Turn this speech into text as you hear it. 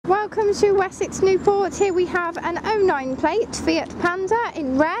Welcome to Wessex, Newport. Here we have an 09 plate Fiat Panda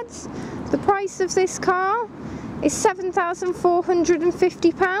in red. The price of this car is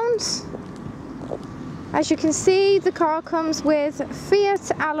 £7,450. As you can see, the car comes with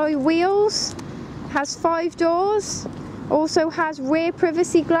Fiat alloy wheels, has 5 doors, also has rear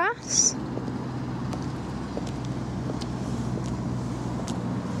privacy glass.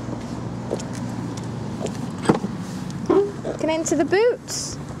 Looking into the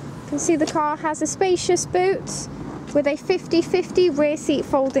boot, you can see the car has a spacious boot with a 50-50 rear seat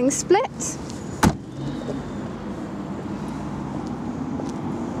folding split.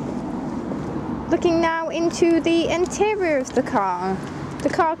 Looking now into the interior of the car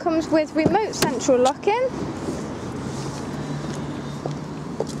comes with remote central locking.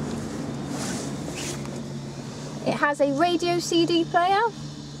 It has a radio CD player,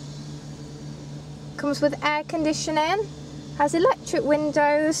 comes with air conditioning, has electric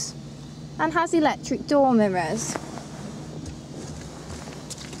windows and has electric door mirrors.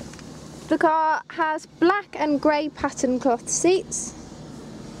 The car has black and grey pattern cloth seats,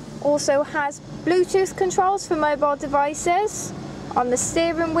 also has Bluetooth controls for mobile devices on the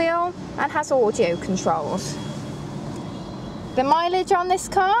steering wheel and has audio controls. The mileage on this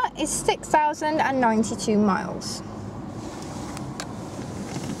car is 6,092 miles.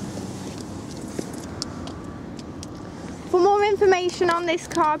 For more information on this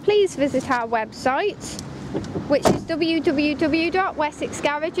car, please visit our website, which is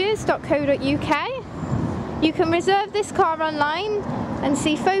www.wessexgarages.co.uk. You can reserve this car online and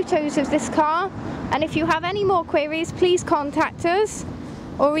see photos of this car, and if you have any more queries, please contact us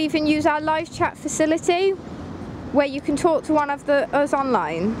or even use our live chat facility where you can talk to one of us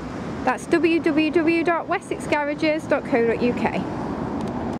online. That's www.wessexgarages.co.uk.